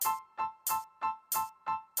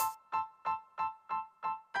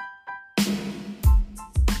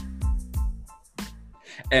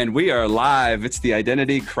And we are live. It's the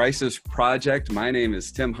Identity Crisis Project. My name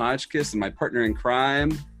is Tim Hotchkiss, and my partner in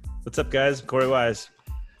crime. What's up, guys? Corey Wise.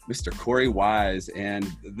 Mr. Corey Wise. And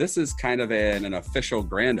this is kind of an official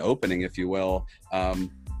grand opening, if you will.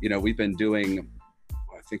 We've been doing,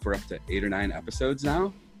 I think we're up to 8 or 9 episodes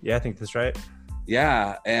now. Yeah, I think that's right.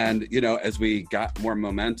 Yeah. And, as we got more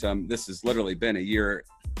momentum, this has literally been a year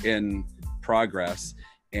in progress.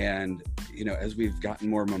 And, as we've gotten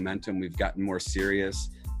more momentum, we've gotten more serious.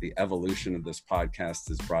 The evolution of this podcast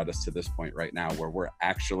has brought us to this point right now where we're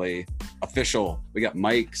actually official. We got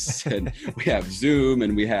mics and we have Zoom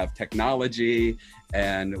and we have technology,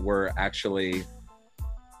 and we're actually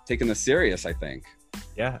taking this serious, I think.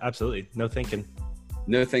 Yeah, absolutely. No thinking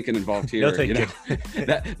involved here. No thinking.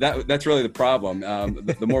 That's really the problem.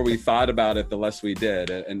 The more we thought about it, the less we did.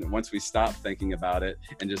 And once we stopped thinking about it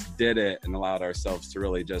and just did it and allowed ourselves to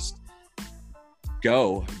really just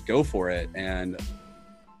go for it, and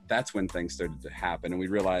that's when things started to happen. And we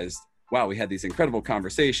realized, wow, we had these incredible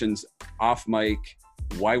conversations off mic.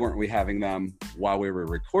 Why weren't we having them while we were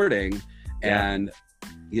recording? Yeah. And,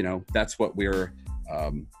 that's what we're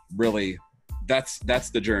really, that's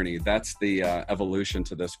the journey. That's the evolution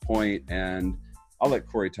to this point. And I'll let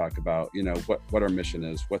Corey talk about, what our mission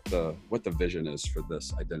is, what the vision is for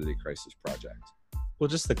this Identity Crisis Project. Well,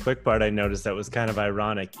 just the quick part I noticed that was kind of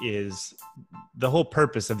ironic is the whole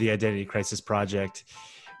purpose of the Identity Crisis Project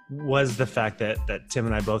was the fact that Tim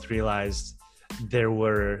and I both realized there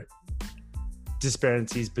were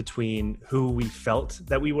disparities between who we felt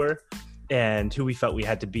that we were and who we felt we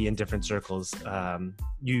had to be in different circles.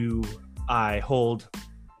 I hold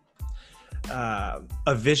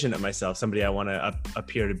a vision of myself, somebody I want to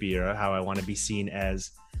appear to be, or how I want to be seen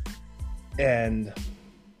as. And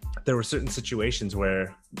there were certain situations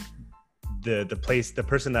where the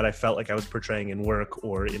person that I felt like I was portraying in work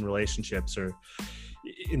or in relationships or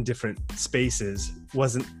in different spaces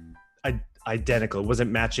wasn't identical. It wasn't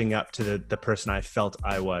matching up to the person I felt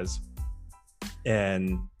I was.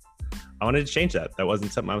 And I wanted to change that. That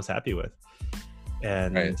wasn't something I was happy with.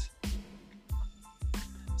 And right.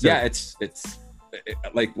 So, yeah, it's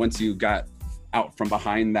like once you got out from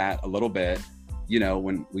behind that a little bit,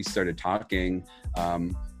 when we started talking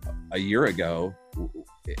a year ago,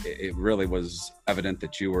 it really was evident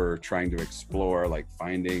that you were trying to explore, like,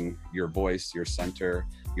 finding your voice, your center,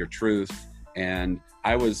 your truth. And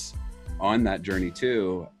I was on that journey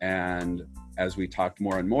too. And as we talked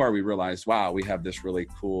more and more, we realized, wow, we have this really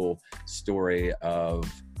cool story of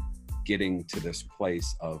getting to this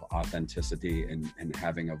place of authenticity and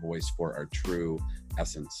having a voice for our true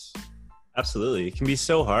essence. Absolutely. It can be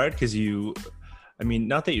so hard because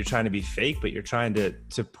not that you're trying to be fake, but you're trying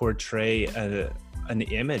to portray an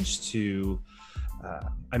image to,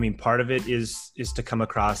 part of it is to come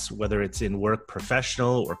across, whether it's in work,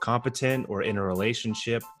 professional or competent, or in a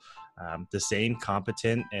relationship, the same,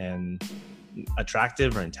 competent and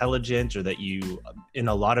attractive or intelligent, or that you, in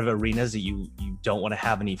a lot of arenas that you don't want to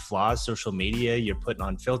have any flaws. Social media, you're putting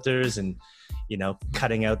on filters and,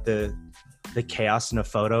 cutting out the chaos in a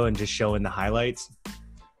photo and just showing the highlights.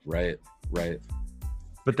 Right.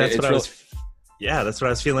 But that's what I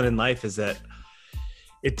was feeling in life, is that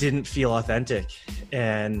it didn't feel authentic,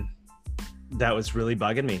 and that was really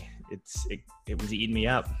bugging me. It was eating me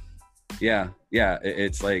up. Yeah.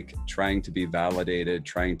 It's like trying to be validated,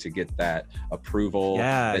 trying to get that approval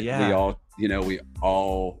that we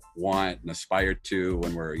all want and aspire to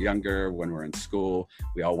when we're younger, when we're in school.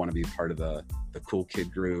 We all want to be part of the cool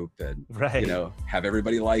kid group and, right. Have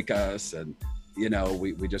everybody like us. And,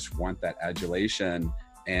 we just want that adulation.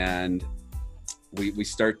 And we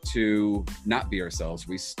start to not be ourselves.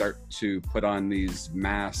 We start to put on these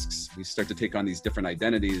masks. We start to take on these different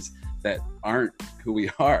identities that aren't who we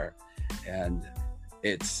are. And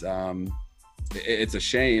it's a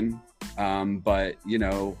shame. But,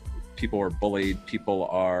 people are bullied, people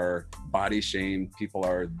are body shamed, people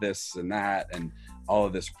are this and that, and all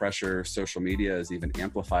of this pressure. Social media has even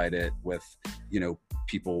amplified it with,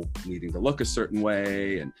 people needing to look a certain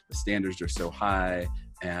way, and the standards are so high,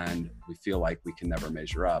 and we feel like we can never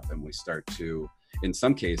measure up. And we start to, in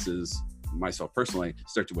some cases, myself personally,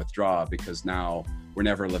 start to withdraw, because now we're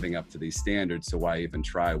never living up to these standards. So why even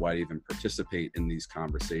try? Why even participate in these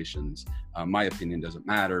conversations? My opinion doesn't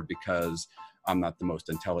matter, because I'm not the most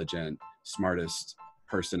intelligent, smartest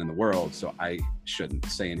person in the world, so I shouldn't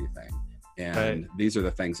say anything. And right. These are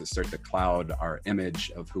the things that start to cloud our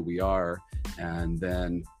image of who we are. And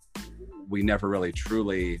then we never really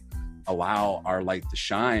truly allow our light to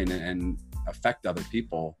shine and affect other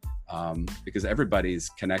people. because everybody's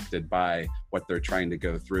connected by what they're trying to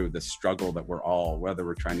go through, the struggle that we're all, whether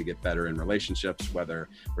we're trying to get better in relationships, whether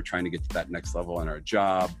we're trying to get to that next level in our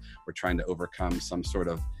job, we're trying to overcome some sort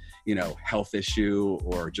of, health issue,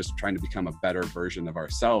 or just trying to become a better version of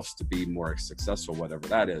ourselves to be more successful, whatever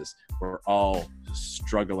that is. We're all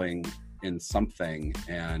struggling in something.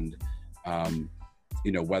 And,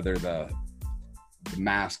 whether the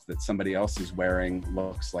mask that somebody else is wearing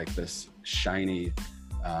looks like this shiny,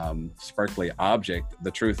 sparkly object,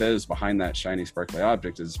 the truth is behind that shiny, sparkly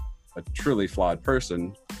object is a truly flawed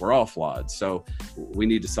person. We're all flawed. So we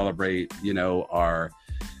need to celebrate,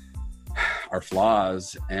 our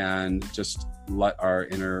flaws and just let our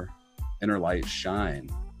inner light shine.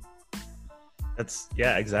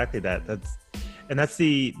 Exactly that. That's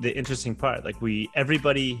the interesting part. Like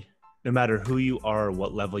everybody, no matter who you are or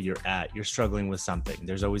what level you're at, you're struggling with something.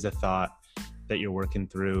 There's always a thought that you're working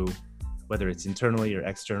through, whether it's internally or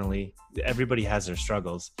externally. Everybody has their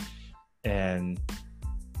struggles, and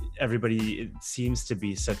everybody, it seems to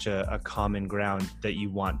be such a common ground that you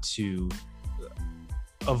want to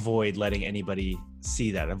avoid letting anybody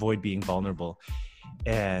see that, avoid being vulnerable,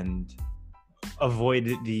 and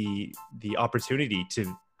avoid the opportunity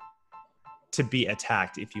to be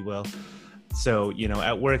attacked, if you will. So,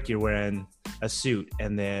 at work you're wearing a suit,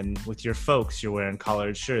 and then with your folks you're wearing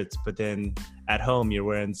collared shirts, but then at home you're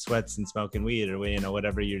wearing sweats and smoking weed, or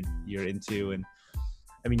whatever you're into. And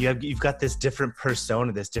I mean, you've got this different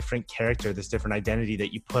persona, this different character, this different identity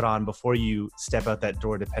that you put on before you step out that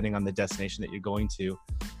door, depending on the destination that you're going to.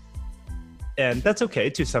 And that's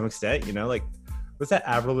okay to some extent, like, what's that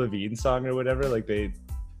Avril Lavigne song or whatever? Like the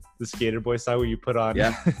Skater Boy song where you put on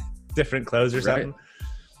different clothes or something.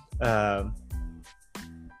 Right.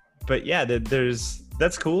 But yeah,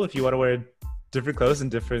 that's cool if you want to wear different clothes in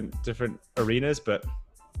different arenas, but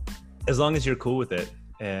as long as you're cool with it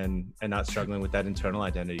and not struggling with that internal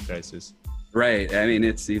identity crisis. Right. I mean,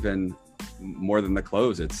 it's even more than the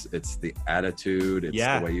clothes. It's the attitude. It's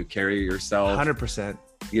the way you carry yourself. 100%.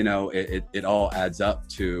 It all adds up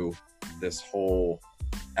to this whole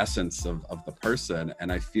essence of the person.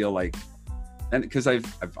 And I feel like, and because I've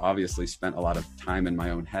obviously spent a lot of time in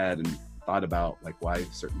my own head and thought about like why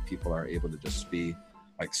certain people are able to just be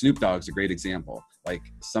like Snoop Dogg's a great example, like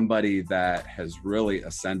somebody that has really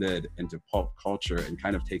ascended into pop culture and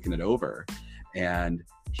kind of taken it over. And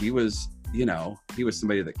he was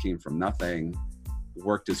somebody that came from nothing,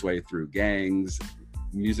 worked his way through gangs,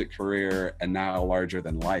 music career, and now larger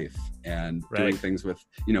than life, and doing things with,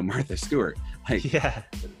 Martha Stewart. Like,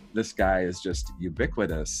 this guy is just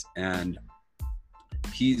ubiquitous. And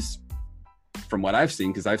he's, from what I've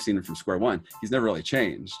seen, because I've seen him from square one, he's never really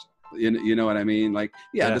changed. You know what I mean? Like,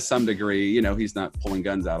 to some degree, he's not pulling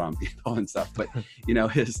guns out on people and stuff, but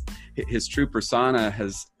his true persona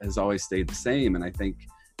has always stayed the same. And I think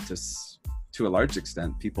just to a large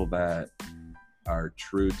extent, people that are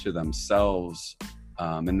true to themselves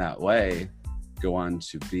in that way go on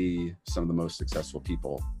to be some of the most successful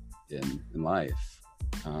people in life.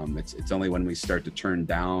 It's only when we start to turn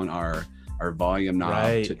down our volume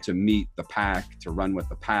knob to meet the pack, to run with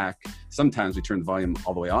the pack. Sometimes we turn the volume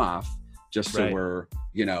all the way off just so we're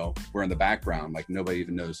in the background, like nobody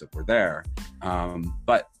even knows that we're there.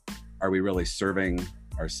 But are we really serving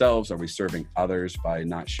ourselves? Are we serving others by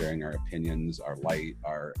not sharing our opinions, our light,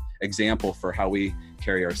 our example for how we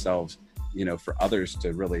carry ourselves, for others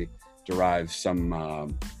to really derive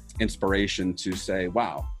some inspiration to say,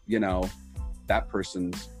 wow, that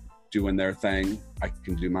person's doing their thing, I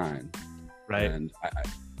can do mine. Right. And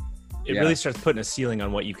it really starts putting a ceiling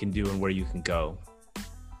on what you can do and where you can go.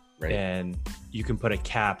 Right. And you can put a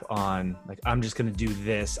cap on, like, I'm just going to do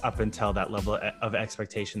this up until that level of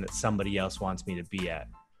expectation that somebody else wants me to be at,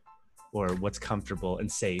 or what's comfortable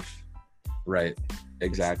and safe. Right.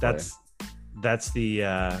 Exactly. That's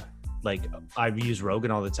the, like, I've used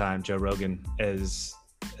Rogan all the time, Joe Rogan, as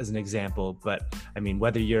an example. But I mean,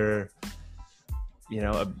 whether you're,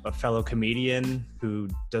 a fellow comedian who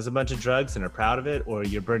does a bunch of drugs and are proud of it, or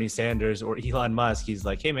you're Bernie Sanders or Elon Musk, he's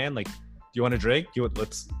like, hey man, like, do you want a drink?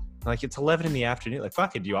 Like, it's 11 in the afternoon. Like,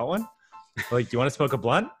 fuck it. Do you want one? Like, do you want to smoke a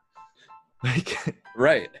blunt? Like,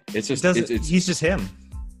 right. It's just, he's just him.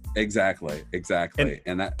 Exactly.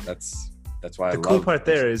 And that's why the cool part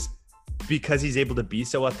there is, because he's able to be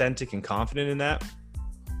so authentic and confident in that,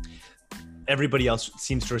 everybody else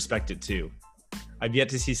seems to respect it too. I've yet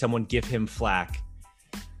to see someone give him flack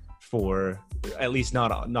for, at least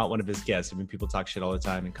not one of his guests. I mean, people talk shit all the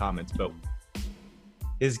time in comments, but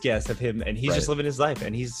his guests of him, and he's just living his life,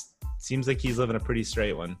 and seems like he's living a pretty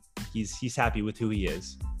straight one. He's happy with who he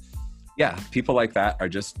is. Yeah, people like that are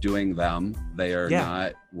just doing them. They are Yeah.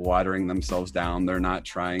 not watering themselves down. They're not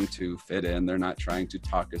trying to fit in. They're not trying to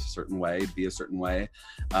talk a certain way, be a certain way.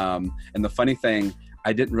 And the funny thing,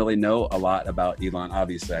 I didn't really know a lot about Elon.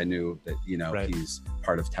 Obviously, I knew that, Right. he's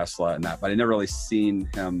part of Tesla and that, but I never really seen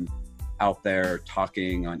him out there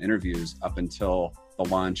talking on interviews up until the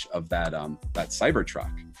launch of that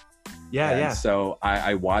Cybertruck. Yeah. And Yeah. so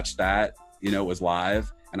I watched that, it was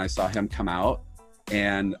live, and I saw him come out,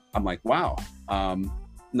 and I'm like, wow,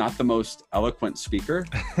 not the most eloquent speaker.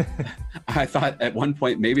 I thought at one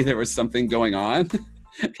point maybe there was something going on.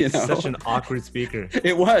 Such an awkward speaker.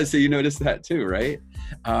 It was. So you noticed that too, right?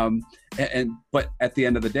 But at the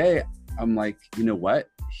end of the day, I'm like, you know what?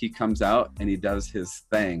 He comes out and he does his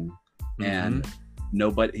thing, and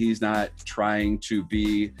he's not trying to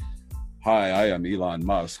be, hi, I am Elon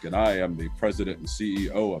Musk and I am the president and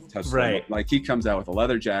CEO of Tesla. Right. Like, he comes out with a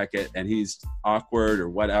leather jacket and he's awkward or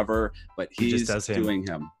whatever, but he's doing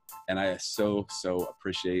him. And I so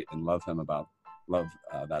appreciate and love that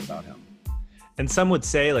about him. And some would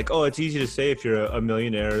say, like, oh, it's easy to say if you're a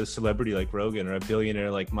millionaire or a celebrity like Rogan or a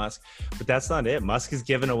billionaire like Musk, but that's not it. Musk is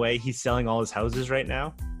giving away. He's selling all his houses right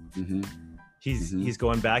now. Mm-hmm. He's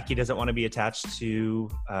going back. He doesn't want to be attached to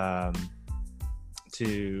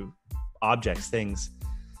objects, things.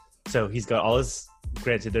 So he's got all his,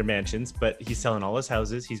 granted they're mansions, but he's selling all his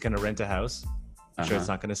houses. He's going to rent a house. I'm sure it's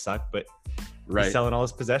not going to suck, but he's selling all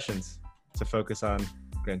his possessions to focus on,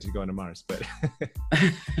 granted, going to Mars, but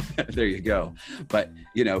there you go. But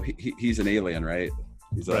he's an alien, right?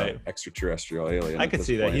 He's an extraterrestrial alien. I could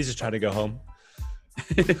see that. He's just trying to go home.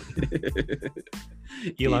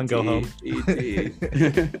 Elon, go home.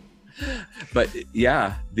 But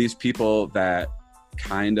yeah, these people that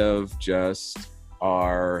kind of just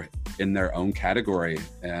are in their own category,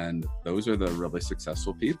 and those are the really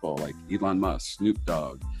successful people, like Elon Musk, Snoop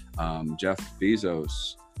Dogg, Jeff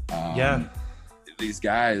Bezos. These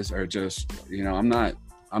guys are just, I'm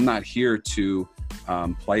not here to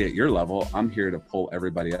play at your level. I'm here to pull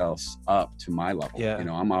everybody else up to my level. Yeah.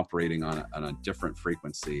 I'm operating on a different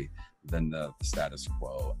frequency than the status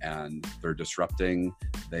quo, and they're disrupting.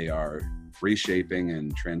 They are reshaping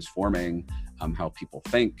and transforming how people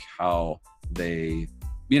think, how they,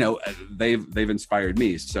 they've inspired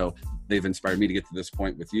me. So they've inspired me to get to this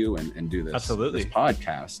point with you and do this, Absolutely. this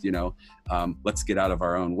podcast. Let's get out of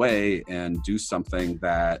our own way and do something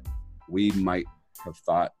that we might have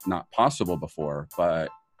thought not possible before. But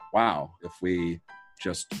wow, if we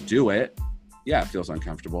just do it, yeah, it feels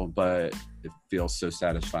uncomfortable, but it feels so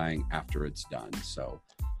satisfying after it's done. So,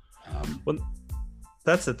 well,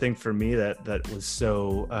 that's the thing for me that was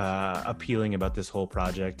so appealing about this whole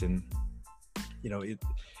project. And,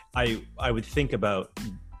 I would think about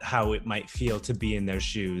how it might feel to be in their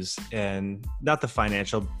shoes, and not the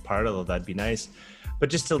financial part, although that'd be nice, but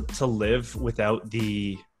just to live without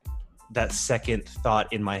that second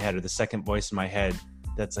thought in my head, or the second voice in my head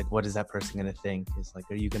that's like, what is that person going to think? Is like,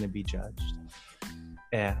 are you going to be judged?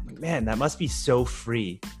 And I'm like, man, that must be so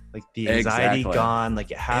free. Like the anxiety gone,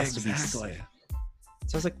 like it has to be. So I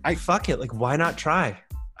was like, fuck it. Like, why not try?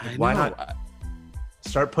 Like, why not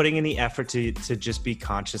start putting in the effort to just be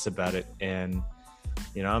conscious about it? And,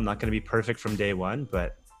 I'm not going to be perfect from day one,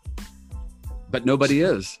 but nobody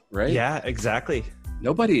is, right? Yeah, exactly.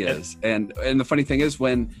 Nobody is. And the funny thing is,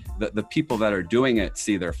 when the people that are doing it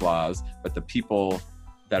see their flaws, but the people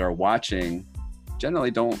that are watching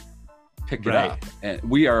generally don't pick it up. And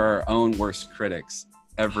we are our own worst critics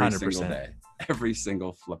every 100%. Single day, every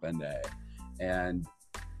single flipping day. And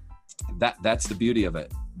that's the beauty of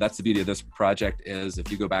it. That's the beauty of this project, is if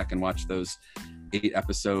you go back and watch those 8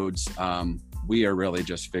 episodes, we are really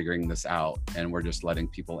just figuring this out, and we're just letting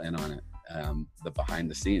people in on it. The behind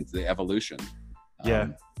the scenes, the evolution.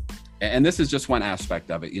 And this is just one aspect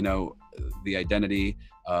of it, the identity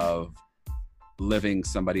of living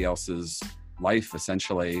somebody else's life,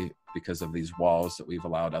 essentially, because of these walls that we've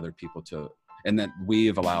allowed other people to, and that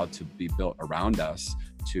we've allowed to be built around us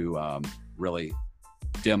to really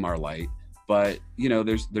dim our light. But,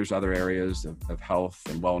 there's other areas of health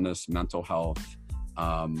and wellness, mental health,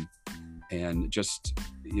 and just,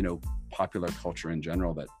 popular culture in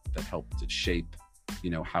general that help to shape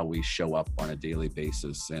how we show up on a daily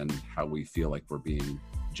basis and how we feel like we're being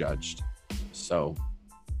judged. So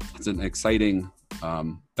it's an exciting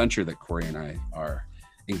venture that Corey and I are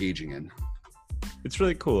engaging in. It's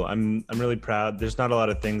really cool. I'm really proud. There's not a lot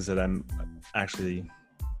of things that I'm actually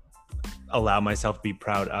allow myself to be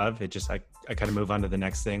proud of. It just, I kind of move on to the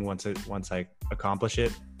next thing once I accomplish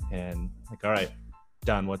it, and like, all right,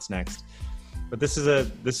 done. What's next? But this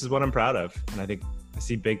is what I'm proud of, and I think I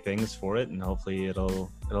see big things for it, and hopefully it'll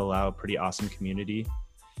allow a pretty awesome community.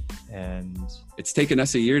 And it's taken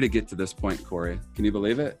us a year to get to this point, Corey. Can you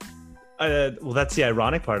believe it? Well, that's the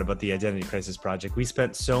ironic part about the Identity Crisis Project. We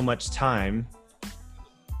spent so much time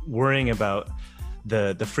worrying about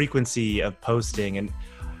the frequency of posting,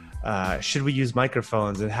 and should we use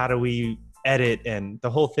microphones, and how do we edit, and the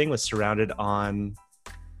whole thing was surrounded on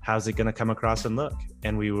how's it going to come across and look.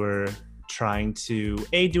 And we were trying to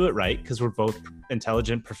do it right, because we're both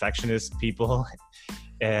intelligent perfectionist people,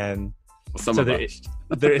 and some of us.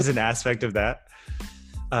 There is an aspect of that.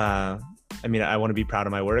 I mean, I want to be proud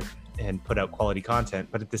of my work and put out quality content,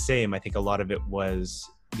 but at the same, I think a lot of it was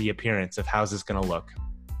the appearance of how's this going to look.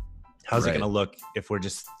 How's it going to look if we're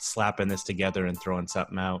just slapping this together and throwing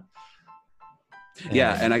something out?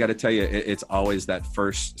 Yeah, and I got to tell you, it's always that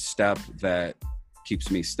first step that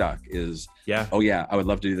keeps me stuck is, oh yeah, I would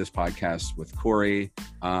love to do this podcast with Corey,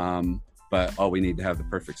 but we need to have the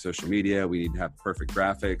perfect social media. We need to have perfect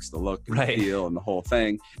graphics, the look and the feel and the whole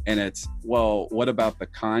thing. And it's, well, what about the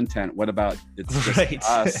content? What about it's just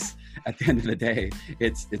us at the end of the day?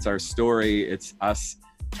 It's our story. It's us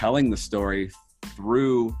telling the story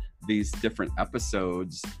through these different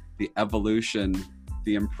episodes, the evolution,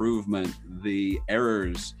 the improvement, the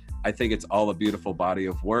errors. I think it's all a beautiful body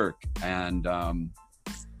of work. And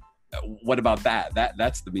what about that?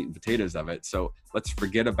 That's the meat and potatoes of it. So let's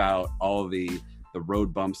forget about all the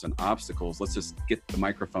road bumps and obstacles. Let's just get the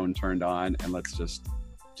microphone turned on and let's just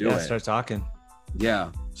do it. Start talking.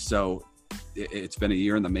 Yeah. So it's been a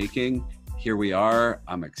year in the making. Here we are.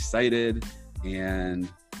 I'm excited, and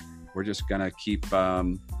we're just going to keep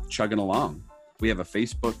chugging along. We have a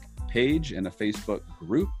Facebook page and a Facebook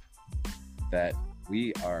group that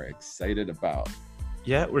we are excited about.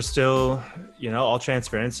 Yeah, we're still, all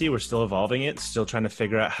transparency, we're still evolving it, still trying to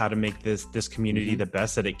figure out how to make this community the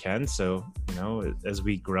best that it can. So, as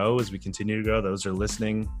we grow, as we continue to grow, those are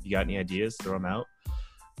listening, you got any ideas, throw them out.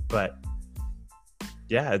 But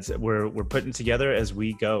yeah, we're putting together as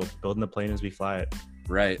we go, building the plane as we fly it.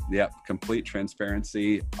 Right. Yep. Complete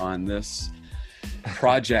transparency on this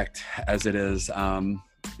project as it is.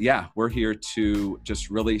 We're here to just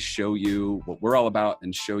really show you what we're all about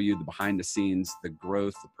and show you the behind the scenes, the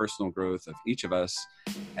growth, the personal growth of each of us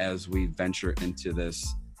as we venture into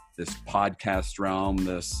this podcast realm,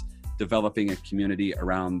 this developing a community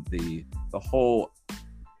around the whole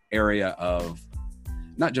area of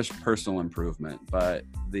not just personal improvement, but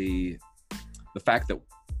the fact that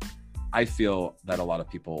I feel that a lot of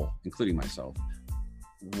people, including myself,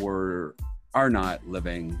 are not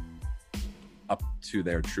living up to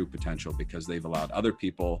their true potential because they've allowed other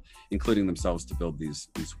people, including themselves, to build these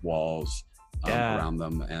walls around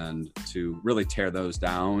them, and to really tear those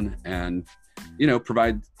down and,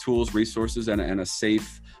 provide tools, resources, and a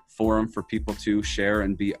safe forum for people to share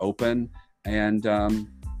and be open. And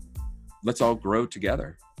let's all grow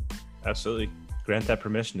together. Absolutely. Grant that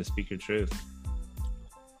permission to speak your truth.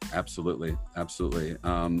 Absolutely.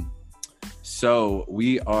 So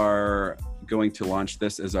we are going to launch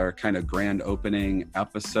this as our kind of grand opening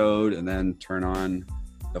episode, and then turn on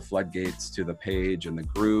the floodgates to the page and the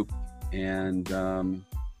group, and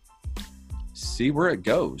see where it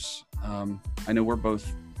goes. I know we're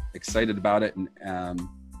both excited about it, and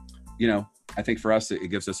I think for us it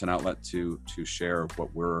gives us an outlet to share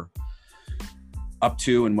what we're up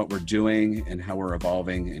to and what we're doing and how we're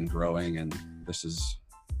evolving and growing, and this is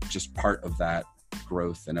just part of that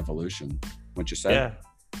growth and evolution. Wouldn't you say? Yeah,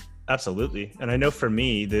 absolutely. And I know for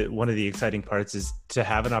me that one of the exciting parts is to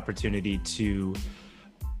have an opportunity to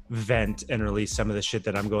vent and release some of the shit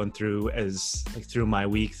that I'm going through through my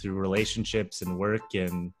week, through relationships and work,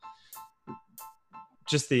 and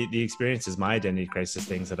just the experiences, my identity crisis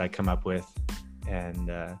things that I come up with,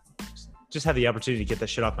 and just have the opportunity to get that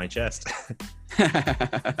shit off my chest.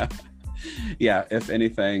 Yeah, if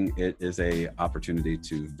anything, it is a opportunity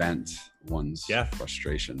to vent one's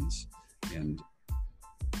frustrations. And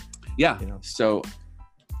so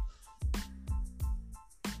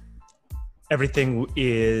everything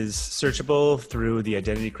is searchable through the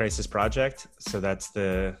Identity Crisis Project. So that's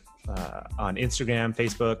on Instagram,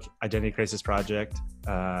 Facebook, Identity Crisis Project,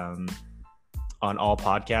 on all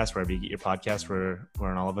podcasts, wherever you get your podcasts, we're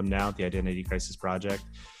on all of them now, the Identity Crisis Project.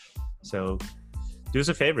 So do us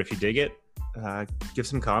a favor, if you dig it, give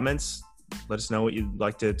some comments, let us know what you'd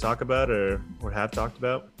like to talk about or have talked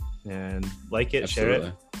about, and like it, share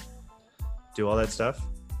it, do all that stuff.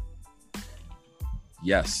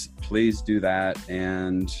 Yes, please do that.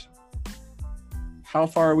 And how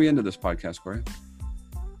far are we into this podcast, Corey?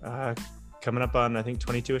 Coming up on, I think,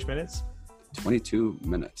 22-ish minutes. 22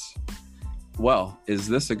 minutes. Well, is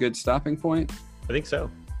this a good stopping point? I think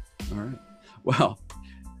so. All right. Well,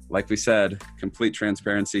 like we said, complete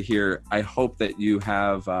transparency here. I hope that you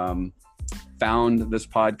have found this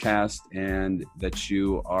podcast and that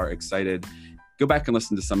you are excited. Go back and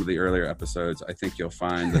listen to some of the earlier episodes. I think you'll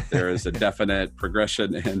find that there is a definite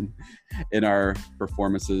progression in our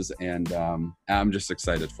performances, and I'm just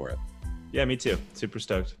excited for it. Yeah, me too. Super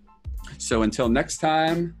stoked. So until next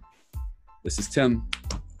time, this is Tim.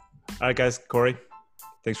 All right, guys. Corey,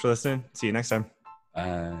 thanks for listening. See you next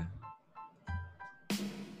time.